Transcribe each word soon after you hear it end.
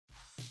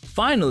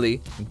Finally,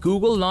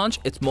 Google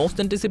launched its most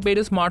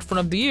anticipated smartphone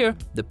of the year,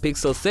 the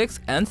Pixel 6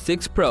 and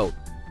 6 Pro,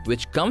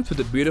 which comes with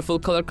a beautiful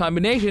color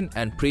combination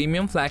and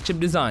premium flagship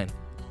design.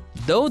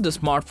 Though the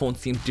smartphone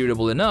seems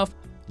durable enough,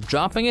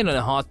 dropping it on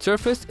a hot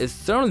surface is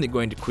certainly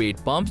going to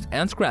create bumps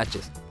and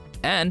scratches.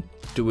 And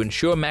to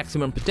ensure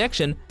maximum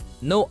protection,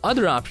 no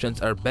other options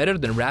are better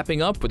than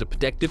wrapping up with a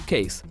protective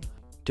case.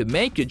 To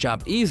make your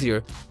job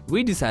easier,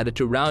 we decided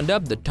to round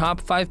up the top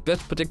 5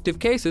 best protective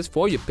cases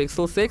for your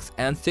Pixel 6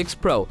 and 6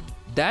 Pro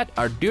that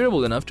are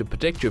durable enough to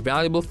protect your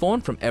valuable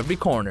phone from every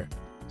corner.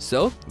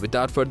 So,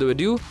 without further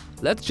ado,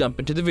 let's jump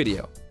into the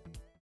video.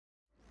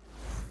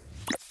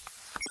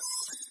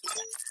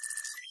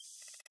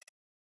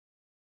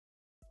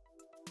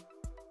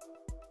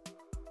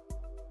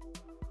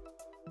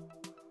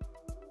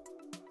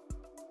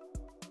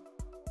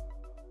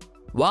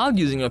 While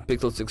using your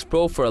Pixel 6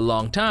 Pro for a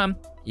long time,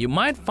 you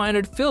might find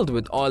it filled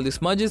with oily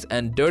smudges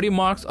and dirty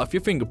marks of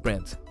your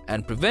fingerprints,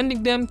 and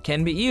preventing them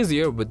can be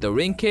easier with the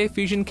Ringke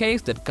Fusion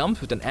case that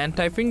comes with an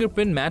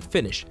anti-fingerprint matte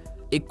finish.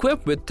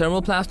 Equipped with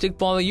thermoplastic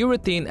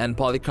polyurethane and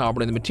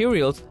polycarbonate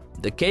materials,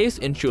 the case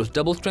ensures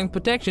double-strength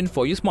protection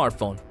for your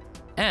smartphone.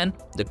 And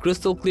the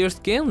crystal clear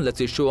skin lets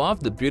you show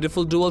off the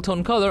beautiful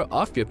dual-tone color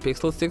of your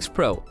Pixel 6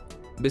 Pro.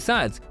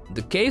 Besides,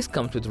 the case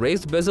comes with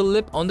raised bezel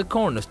lip on the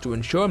corners to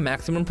ensure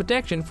maximum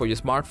protection for your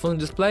smartphone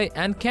display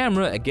and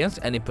camera against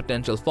any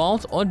potential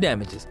faults or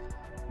damages.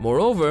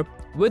 Moreover,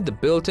 with the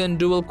built-in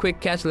dual quick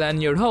catch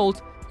lanyard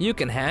holes, you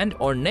can hand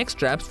or neck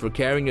straps for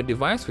carrying your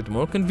device with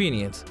more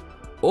convenience.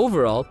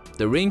 Overall,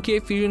 the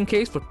Ringke Fusion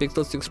case for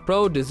Pixel 6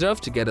 Pro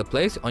deserves to get a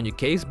place on your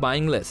case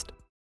buying list.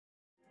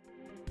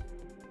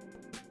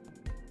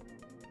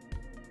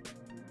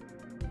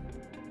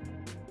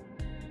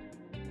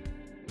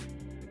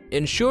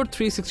 Ensure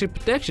 360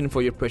 protection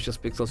for your precious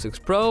Pixel 6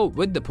 Pro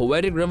with the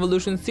Poetic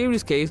Revolution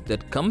series case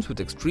that comes with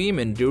extreme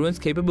endurance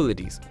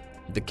capabilities.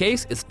 The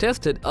case is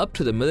tested up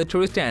to the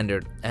military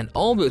standard and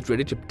always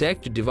ready to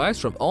protect your device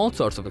from all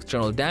sorts of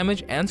external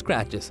damage and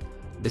scratches.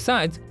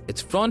 Besides,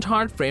 its front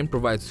hard frame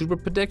provides super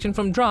protection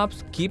from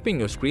drops, keeping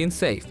your screen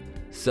safe.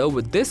 So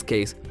with this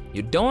case,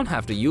 you don't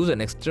have to use an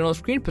external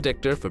screen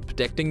protector for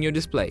protecting your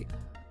display.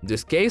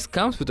 This case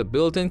comes with a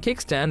built-in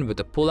kickstand with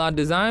a pull-out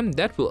design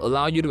that will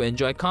allow you to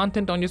enjoy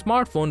content on your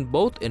smartphone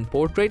both in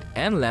portrait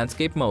and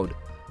landscape mode.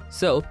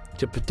 So,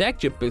 to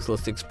protect your Pixel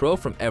 6 Pro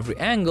from every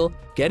angle,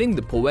 getting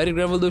the Poetic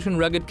Revolution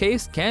rugged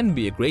case can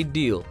be a great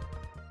deal.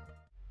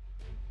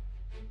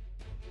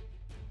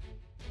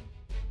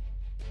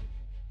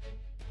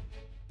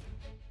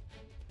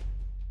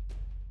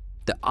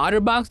 The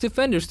OtterBox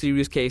Defender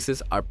series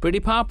cases are pretty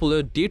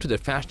popular due to their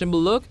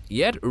fashionable look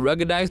yet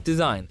ruggedized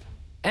design.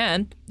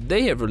 And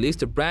they have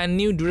released a brand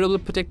new durable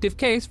protective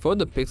case for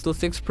the Pixel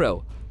 6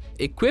 Pro.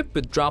 Equipped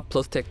with Drop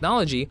Plus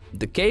technology,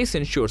 the case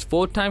ensures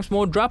 4 times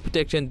more drop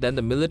protection than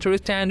the military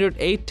standard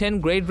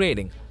 810 grade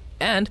rating.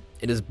 And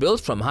it is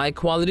built from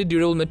high-quality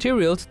durable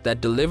materials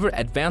that deliver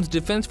advanced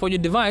defense for your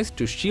device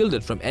to shield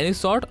it from any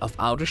sort of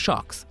outer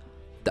shocks.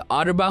 The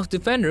OtterBox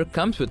Defender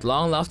comes with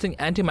long-lasting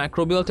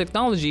antimicrobial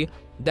technology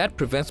that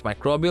prevents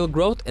microbial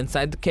growth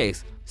inside the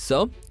case,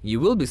 so you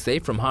will be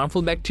safe from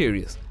harmful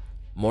bacteria.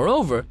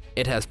 Moreover,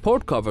 it has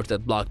port covers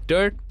that block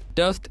dirt,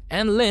 dust,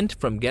 and lint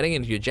from getting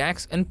into your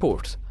jacks and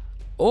ports.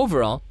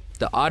 Overall,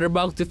 the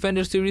OtterBox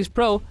Defender Series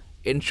Pro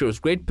ensures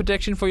great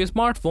protection for your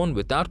smartphone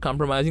without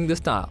compromising the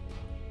style.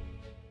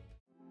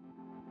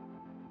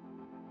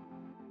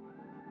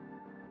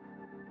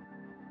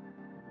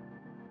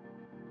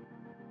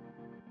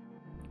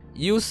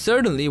 You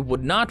certainly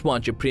would not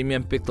want your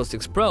premium Pixel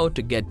 6 Pro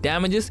to get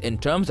damages in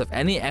terms of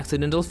any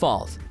accidental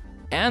falls.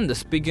 And the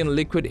Spigen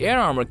Liquid Air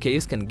Armor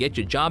case can get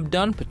your job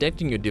done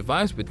protecting your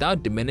device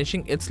without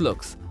diminishing its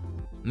looks.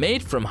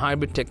 Made from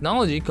hybrid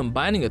technology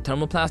combining a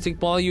thermoplastic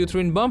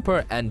polyurethane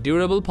bumper and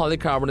durable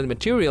polycarbonate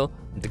material,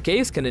 the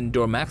case can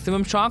endure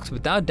maximum shocks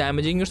without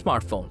damaging your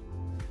smartphone.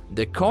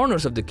 The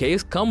corners of the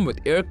case come with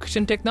air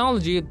cushion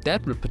technology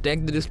that will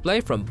protect the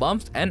display from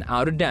bumps and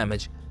outer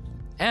damage.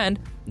 And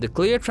the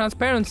clear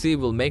transparency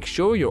will make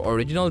sure your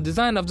original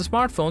design of the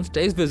smartphone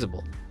stays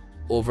visible.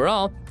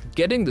 Overall,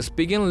 getting the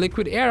Spigen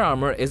Liquid Air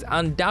Armor is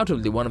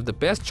undoubtedly one of the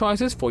best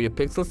choices for your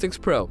Pixel 6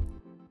 Pro.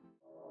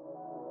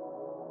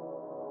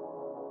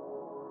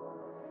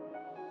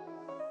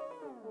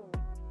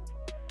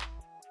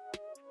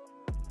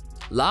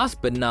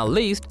 Last but not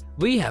least,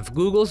 we have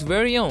Google's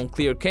very own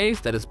clear case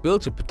that is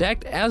built to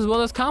protect as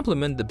well as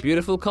complement the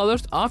beautiful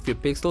colors of your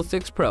Pixel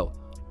 6 Pro.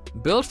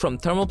 Built from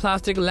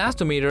thermoplastic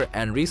elastomer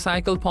and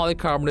recycled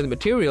polycarbonate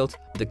materials,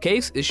 the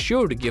case is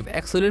sure to give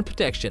excellent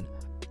protection.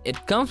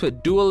 It comes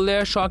with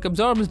dual-layer shock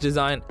absorbance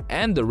design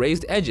and the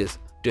raised edges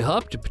to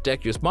help to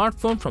protect your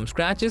smartphone from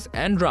scratches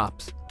and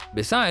drops.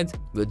 Besides,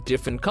 with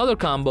different color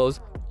combos,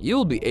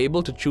 you'll be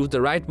able to choose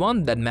the right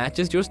one that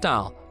matches your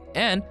style.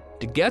 And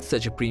to get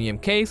such a premium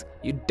case,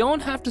 you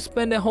don't have to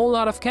spend a whole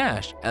lot of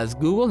cash, as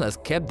Google has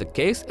kept the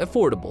case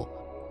affordable.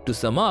 To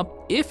sum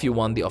up, if you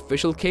want the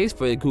official case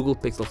for your Google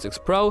Pixel 6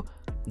 Pro,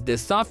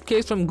 this soft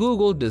case from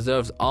Google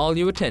deserves all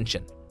your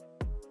attention.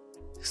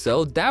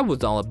 So that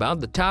was all about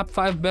the top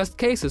 5 best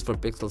cases for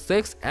Pixel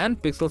 6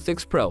 and Pixel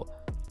 6 Pro.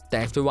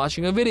 Thanks for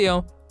watching our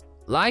video.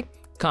 Like,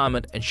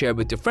 comment and share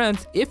with your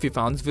friends if you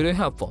found this video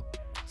helpful.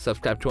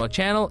 Subscribe to our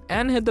channel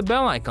and hit the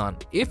bell icon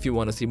if you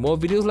want to see more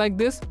videos like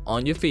this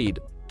on your feed.